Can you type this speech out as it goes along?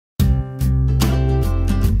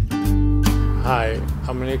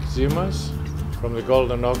I'm Nick Zimas from the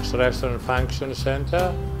Golden Oaks Restaurant Function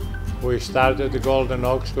Center. We started the Golden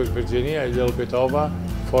Oaks with Virginia a little bit over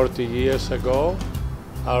 40 years ago.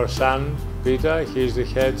 Our son, Peter, he's the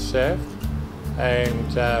head chef,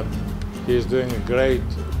 and he's doing a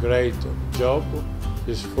great job.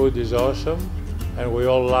 His food is awesome, and we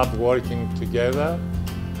all love working together.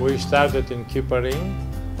 We started in Kippering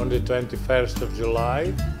on the 21st of July,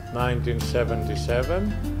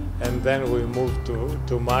 1977, and then we moved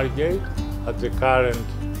to Margate at the current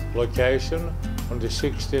location on the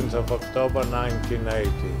 16th of October,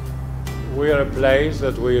 1980. We are a place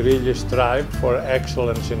that we really strive for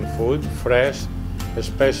excellence in food, fresh,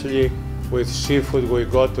 especially with seafood. We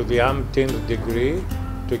go to the umpteenth degree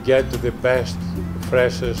to get the best,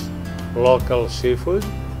 freshest local seafood,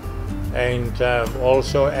 and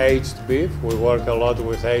also aged beef. We work a lot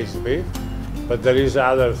with aged beef, but there is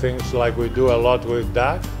other things like we do a lot with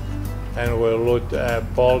duck, and we look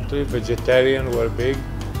poultry. Vegetarian we're big,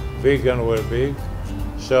 vegan we're big,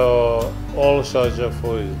 so all sorts of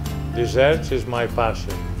food. Desserts is my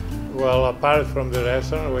passion. Well, apart from the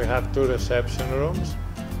restaurant, we have 2 reception rooms.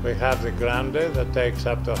 We have the Grande that takes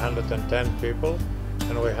up to 110 people,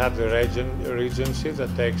 and we have the Regency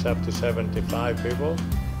that takes up to 75 people.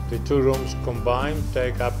 The 2 rooms combined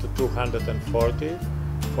take up to 240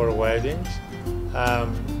 for weddings.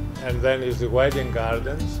 And then is the wedding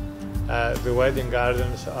gardens. The wedding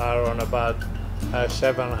gardens are on about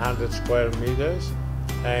 700 square meters,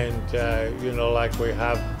 and you know, like we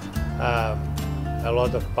have a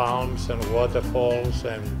lot of palms and waterfalls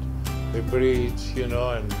and the bridge, you know,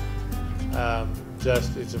 and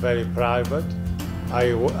just it's very private.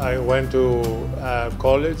 I went to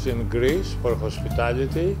college in Greece for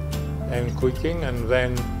hospitality and cooking, and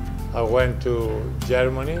then I went to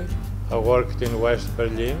Germany. I worked in West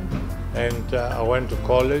Berlin, and I went to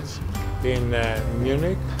college in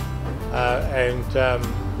Munich, and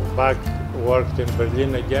back worked in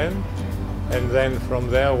Berlin again, and then from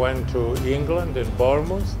there I went to England in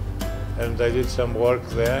Bournemouth, and I did some work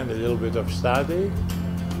there and a little bit of study.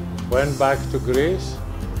 Went back to Greece,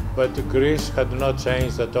 but Greece had not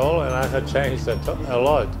changed at all, and I had changed a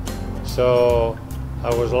lot. So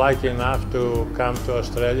I was lucky enough to come to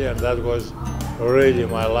Australia, and that was really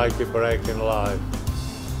my lucky break in life.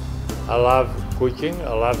 I love cooking,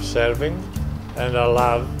 I love serving, and I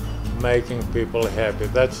love making people happy.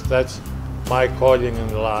 That's my calling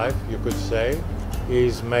in life, you could say,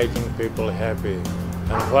 is making people happy.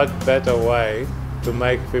 And what better way to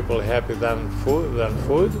make people happy than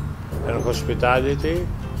food and hospitality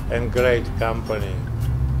and great company.